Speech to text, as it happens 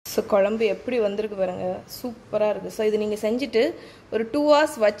So குழம்பு எப்படி வந்திருக்கு பாருங்க, சூப்பராக இருக்குது. ஸோ இது நீங்கள் செஞ்சுட்டு ஒரு 2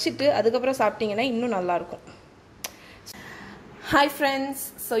 hours வச்சுட்டு அதுக்கப்புறம் சாப்பிட்டீங்கன்னா இன்னும் நல்லாயிருக்கும். ஹாய் ஃப்ரெண்ட்ஸ்,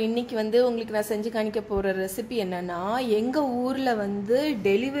 ஸோ இன்றைக்கி வந்து உங்களுக்கு நான் செஞ்சு காணிக்க போகிற ரெசிபி என்னென்னா, எங்கள் ஊரில் வந்து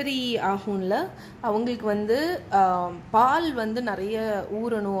டெலிவரி ஆகும்ல, அவங்களுக்கு வந்து பால் வந்து நிறைய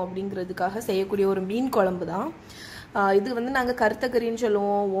ஊறணும் அப்படிங்கிறதுக்காக செய்யக்கூடிய ஒரு மீன் குழம்பு தான் இது. வந்து நாங்கள் கருத்தக்கறின்னு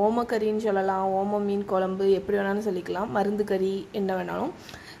சொல்லுவோம், ஓமக்கறின்னு சொல்லலாம், ஓம மீன் குழம்பு எப்படி வேணாலும் சொல்லிக்கலாம், மருந்து கறி என்ன வேணாலும்.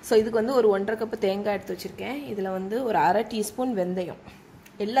 ஸோ இதுக்கு வந்து ஒரு 1.5 கப்பு தேங்காய் எடுத்து வச்சுருக்கேன். இதில் வந்து ஒரு 1/2 டீஸ்பூன் வெந்தயம்,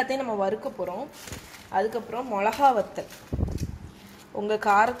 எல்லாத்தையும் நம்ம வறுக்க போகிறோம். அதுக்கப்புறம் மிளகா வத்தல், உங்கள்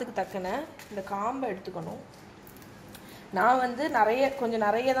காரத்துக்கு தக்கன இந்த காம்பை எடுத்துக்கணும். நான் வந்து கொஞ்சம்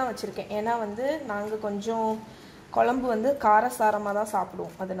நிறைய தான் வச்சுருக்கேன், ஏன்னா வந்து நாங்கள் கொஞ்சம் குழம்பு வந்து காரசாரமாக தான்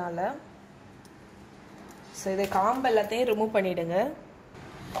சாப்பிடுவோம், அதனால். ஸோ இதை காம்பு எல்லாத்தையும் ரிமூவ் பண்ணிவிடுங்க.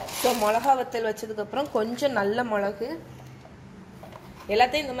 ஸோ மிளகா வத்தல் வச்சதுக்கப்புறம் கொஞ்சம் நல்ல மிளகு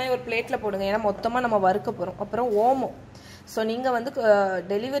எல்லாத்தையும் இந்த மாதிரி ஒரு பிளேட்டில் போடுங்க, ஏன்னா மொத்தமாக நம்ம வறுக்க போகிறோம். அப்புறம் ஓமம். ஸோ நீங்கள் வந்து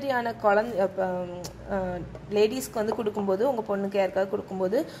டெலிவரியான லேடிஸ்க்கு வந்து கொடுக்கும்போது, உங்கள் பொண்ணுக்கு யாருக்காவது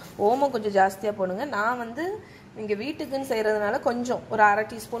கொடுக்கும்போது ஓமம் கொஞ்சம் ஜாஸ்தியாக போடுங்க. நான் வந்து இங்கே வீட்டுக்குன்னு செய்கிறதுனால கொஞ்சம் ஒரு 1/2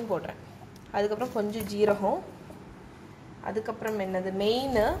 டீஸ்பூன் போடுறேன். அதுக்கப்புறம் கொஞ்சம் ஜீரகம், அதுக்கப்புறம் என்னது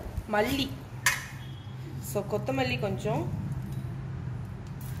மெயின் மல்லி. ஸோ கொத்தமல்லி கொஞ்சம்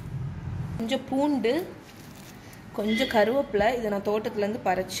பூண்டு, கொஞ்சம் கருவேப்பிலை. இதை நான் தோட்டத்துலேருந்து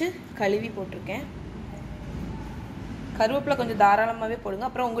பறித்து கழுவி போட்டிருக்கேன். கருவேப்பிலை கொஞ்சம் தாராளமாகவே போடுங்க.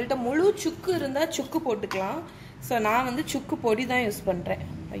 அப்புறம் உங்கள்கிட்ட முழு சுக்கு இருந்தால் சுக்கு போட்டுக்கலாம். ஸோ நான் வந்து சுக்கு பொடி தான் யூஸ் பண்ணுறேன்.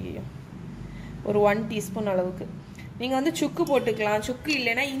 ஐயோ, ஒரு 1 டீஸ்பூன் அளவுக்கு. நீங்கள் வந்து சுக்கு போட்டுக்கலாம், சுக்கு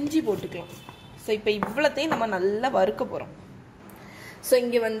இல்லைன்னா இஞ்சி போட்டுக்கலாம். ஸோ இப்போ இவ்வளோத்தையும் நம்ம நல்லா வறுக்க போகிறோம். ஸோ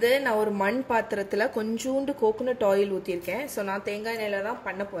இங்கே வந்து நான் ஒரு மண் பாத்திரத்தில் கொஞ்சோண்டு கோகோனட் ஆயில் ஊற்றிருக்கேன். ஸோ நான் தேங்காய் எண்ணெயில் தான்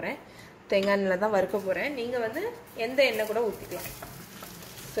பண்ண போகிறேன், தேங்காய் எண்ணெயில் தான் வறுக்க போகிறேன். நீங்கள் வந்து எந்த எண்ணெய் கூட ஊற்றிக்கலாம்.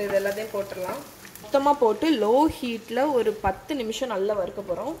 ஸோ இது எல்லாத்தையும் போட்டுடலாம். மொத்தமாக போட்டு லோ ஹீட்டில் ஒரு 10 நிமிஷம் நல்லா வறுக்க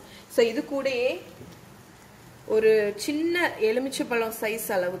போகிறோம். ஸோ இது கூடயே ஒரு சின்ன எலுமிச்சைப்பழம் சைஸ்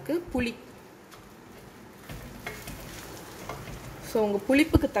அளவுக்கு புளி. ஸோ உங்கள்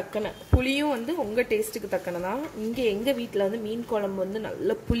புளிப்புக்கு தக்கன, புளியும் வந்து உங்கள் டேஸ்ட்டுக்கு தக்கன தான். இங்கே எங்கள் வீட்டில் வந்து மீன் குழம்பு வந்து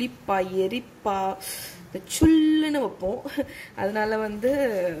நல்ல புளிப்பா எரிப்பா இந்த சுல்லுன்னு வைப்போம். அதனால வந்து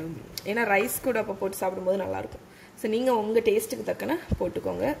ஏன்னா ரைஸ் கூட அப்போ போட்டு சாப்பிடும்போது நல்லாயிருக்கும். ஸோ நீங்கள் உங்கள் டேஸ்ட்டுக்கு தக்கன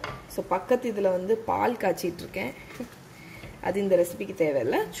போட்டுக்கோங்க. ஸோ பக்கத்து இதில் வந்து பால் காய்ச்சிட்ருக்கேன். அது இந்த ரெசிபிக்கு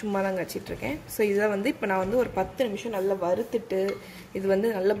தேவையில்லை, சும்மா தான் காய்ச்சிட்ருக்கேன். ஸோ இதை வந்து இப்போ நான் வந்து ஒரு 10 நிமிஷம் நல்லா வறுத்துட்டு இது வந்து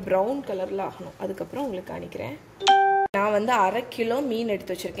நல்ல ப்ரௌன் கலரில் ஆகணும். அதுக்கப்புறம் உங்களுக்கு காணிக்கிறேன். நான் வந்து 1/2 கிலோ மீன்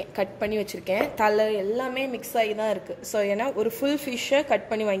எடுத்து வச்சுருக்கேன், கட் பண்ணி வச்சுருக்கேன். தலை எல்லாமே மிக்ஸ் ஆகி தான் இருக்குது. ஸோ ஏன்னா ஒரு ஃபுல் ஃபிஷ்ஷை கட்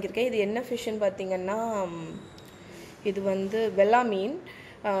பண்ணி வாங்கியிருக்கேன். இது என்ன ஃபிஷ்ஷுன்னு பார்த்தீங்கன்னா, இது வந்து வெள்ளா மீன்.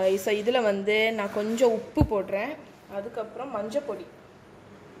 ஸோ இதில் வந்து நான் கொஞ்சம் உப்பு போடுறேன், அதுக்கப்புறம் மஞ்சள் பொடி.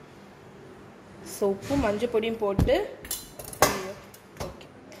 ஸோ உப்பு மஞ்சள் பொடியும் போட்டு ஓகே.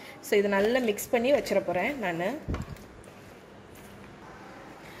 ஸோ இதை நல்லா மிக்ஸ் பண்ணி வச்சிட போகிறேன் நான்.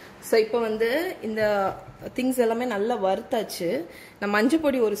 ஸோ இப்போ வந்து இந்த திங்ஸ் எல்லாமே நல்லா வறுத்தாச்சு. நான் மஞ்சள்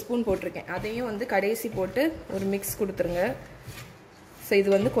பொடி 1 ஸ்பூன் போட்டிருக்கேன், அதையும் வந்து கடைசி போட்டு ஒரு மிக்ஸ் கொடுத்துருங்க. ஸோ இது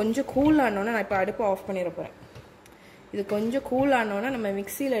வந்து கொஞ்சம் கூல் ஆனோன்னா நான் இப்போ அடுப்பை ஆஃப் பண்ணிட போகிறேன். இது கொஞ்சம் கூல் ஆனோன்னா நம்ம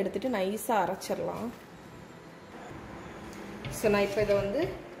மிக்சியில் எடுத்துகிட்டு நைஸாக அரைச்சிடலாம். ஸோ நான் இப்போ இதை வந்து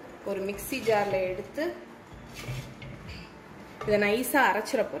ஒரு மிக்சி ஜாரில் எடுத்து இதை நைஸாக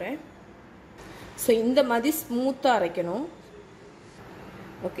அரைச்சிட போகிறேன். ஸோ இந்த மாதிரி ஸ்மூத்தாக அரைக்கணும்.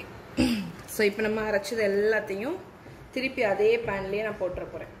 ஓகே. ஸோ இப்போ நம்ம அரைச்சது எல்லாத்தையும் திருப்பி அதே பேன்லேயே நான் போட்டுற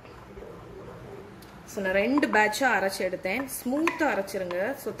போகிறேன். ஸோ நான் 2 பேட்சாக அரைச்சி எடுத்தேன். ஸ்மூத்தாக அரைச்சிருங்க.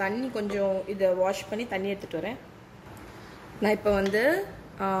 ஸோ தண்ணி கொஞ்சம் இதை வாஷ் பண்ணி தண்ணி எடுத்துகிட்டு வரேன். நான் இப்போ வந்து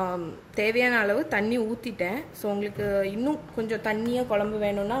தேவையான அளவு தண்ணி ஊற்றிட்டேன். ஸோ உங்களுக்கு இன்னும் கொஞ்சம் தண்ணியாக குழம்பு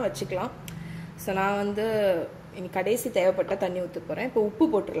வேணும்னா வச்சுக்கலாம். ஸோ நான் வந்து இன்னைக்கு கடைசி தேவைப்பட்ட தண்ணி ஊற்ற போகிறேன். இப்போ உப்பு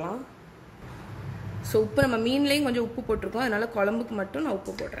போட்டுடலாம். ஸோ உப்பு நம்ம மீன்லேயும் கொஞ்சம் உப்பு போட்டிருக்கோம், அதனால் குழம்புக்கு மட்டும் நான்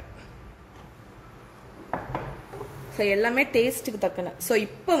உப்பு போடுறேன். ஸோ எல்லாமே டேஸ்ட்டுக்கு தக்கன. ஸோ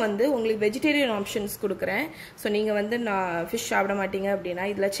இப்போ வந்து உங்களுக்கு வெஜிடேரியன் ஆப்ஷன்ஸ் கொடுக்குறேன். ஸோ நீங்கள் வந்து நான் ஃபிஷ் சாப்பிட மாட்டீங்க அப்படின்னா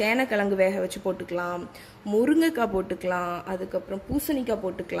இதில் சேனக்கிழங்கு வேக வச்சு போட்டுக்கலாம், முருங்கைக்காய் போட்டுக்கலாம், அதுக்கப்புறம் பூசணிக்காய்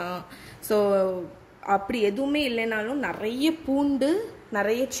போட்டுக்கலாம். ஸோ அப்படி எதுவுமே இல்லைனாலும் நிறைய பூண்டு,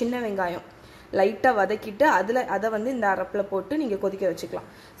 நிறைய சின்ன வெங்காயம் லைட்டாக வதக்கிட்டு அதை வந்து இந்த அரப்பில் போட்டு நீங்கள் கொதிக்க வச்சுக்கலாம்.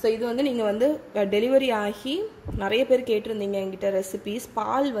 ஸோ இது வந்து நீங்கள் வந்து டெலிவரி ஆகி நிறைய பேர் கேட்டிருந்தீங்க என்கிட்ட ரெசிபீஸ்.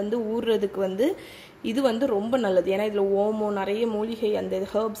 பால் வந்து ஊறுறதுக்கு வந்து இது வந்து ரொம்ப நல்லது, ஏன்னா இதில் ஓமம் நிறைய மூலிகை அந்த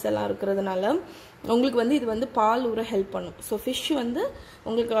ஹெர்ப்ஸ் எல்லாம் இருக்கிறதுனால உங்களுக்கு வந்து இது வந்து பால் ஊற ஹெல்ப் பண்ணும். ஸோ ஃபிஷ் வந்து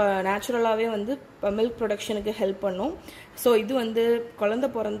உங்களுக்கு நேச்சுரலாகவே வந்து மில்க் ப்ரொடக்ஷனுக்கு ஹெல்ப் பண்ணும். ஸோ இது வந்து குழந்தை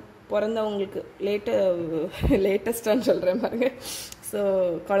பிறந்தவங்களுக்கு லேட்டஸ்டான்னு சொல்கிறேன் பாருங்க. ஸோ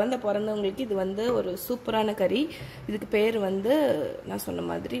குழந்தை பிறந்தவங்களுக்கு இது வந்து ஒரு சூப்பரான கறி. இதுக்கு பேர் வந்து நான் சொன்ன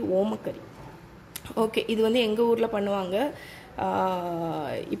மாதிரி ஓமக்கறி. ஓகே, இது வந்து எங்கள் ஊரில் பண்ணுவாங்க.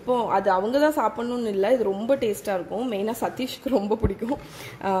 இப்போ அது அவங்க தான் சாப்பிட்ணுன்னு இல்லை, இது ரொம்ப டேஸ்ட்டாக இருக்கும். மெயினாக சதீஷ்க்கு ரொம்ப பிடிக்கும்.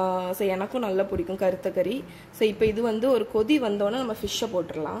 ஸோ எனக்கும் நல்லா பிடிக்கும் கருத்த கறி. ஸோ இப்போ இது வந்து ஒரு கொதி வந்தோன்னே நம்ம ஃபிஷ்ஷை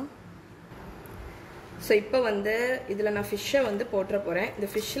போட்டுடலாம். ஸோ இப்போ வந்து இதில் நான் ஃபிஷ்ஷை வந்து போட்டுற போகிறேன். இந்த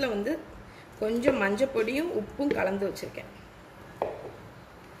ஃபிஷ்ஷில் வந்து கொஞ்சம் மஞ்சள் பொடியும் உப்பும் கலந்து வச்சுருக்கேன்.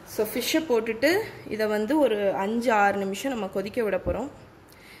 ஸோ ஃபிஷ்ஷை போட்டுட்டு இதை வந்து ஒரு 5-6 நிமிஷம் நம்ம கொதிக்க விட போகிறோம்.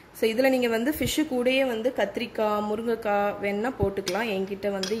 ஸோ இதில் நீங்கள் வந்து ஃபிஷ்ஷு கூடயே வந்து கத்திரிக்காய், முருங்கைக்காய் வேணால் போட்டுக்கலாம். என்கிட்ட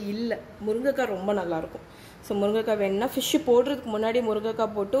வந்து இல்லை, முருங்கைக்காய் ரொம்ப நல்லாயிருக்கும். ஸோ முருங்கைக்காய் வேணால் ஃபிஷ்ஷு போடுறதுக்கு முன்னாடி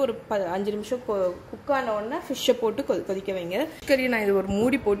முருங்கைக்காய் போட்டு ஒரு 5 நிமிஷம் குக் ஆன உடனே ஃபிஷ்ஷை போட்டு கொதிக்க வைங்க. கறி நான் இது ஒரு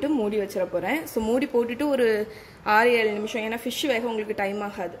மூடி போட்டு மூடி வச்சிட போகிறேன். ஸோ மூடி போட்டுட்டு ஒரு 6-7 நிமிஷம், ஏன்னா ஃபிஷ் வேக உங்களுக்கு டைம்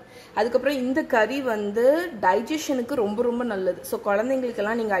ஆகாது. அதுக்கப்புறம் இந்த கறி வந்து டைஜஷனுக்கு ரொம்ப ரொம்ப நல்லது. ஸோ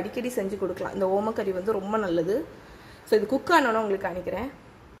குழந்தைங்களுக்கெல்லாம் நீங்கள் அடிக்கடி செஞ்சு கொடுக்கலாம். இந்த ஓமக்கறி வந்து ரொம்ப நல்லது. ஸோ இது குக் ஆனோன்னு உங்களுக்கு காணிக்கிறேன்.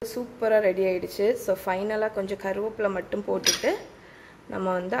 சூப்பராக ரெடி ஆகிடுச்சு. ஸோ ஃபைனலாக கொஞ்சம் கருவேப்பிலை மட்டும் போட்டுட்டு நம்ம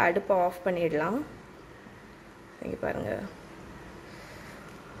வந்து அடுப்பை ஆஃப் பண்ணிடலாம். இங்கே பாருங்கள்,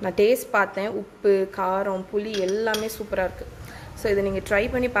 நான் டேஸ்ட் பார்த்தேன். உப்பு, காரம், புளி எல்லாமே சூப்பராக இருக்குது. ஸோ இதை நீங்கள் ட்ரை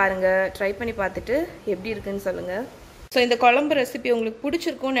பண்ணி பாருங்கள். ட்ரை பண்ணி பார்த்துட்டு எப்படி இருக்குன்னு சொல்லுங்கள். ஸோ இந்த குழம்பு ரெசிபி உங்களுக்கு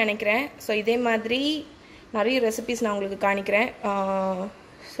பிடிச்சிருக்கும்னு நினைக்கிறேன். ஸோ இதே மாதிரி நிறைய ரெசிபிஸ் நான் உங்களுக்கு காணிக்கிறேன்.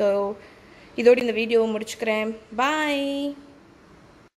 ஸோ இதோடு இந்த வீடியோவை முடிச்சுக்கிறேன். பாய்.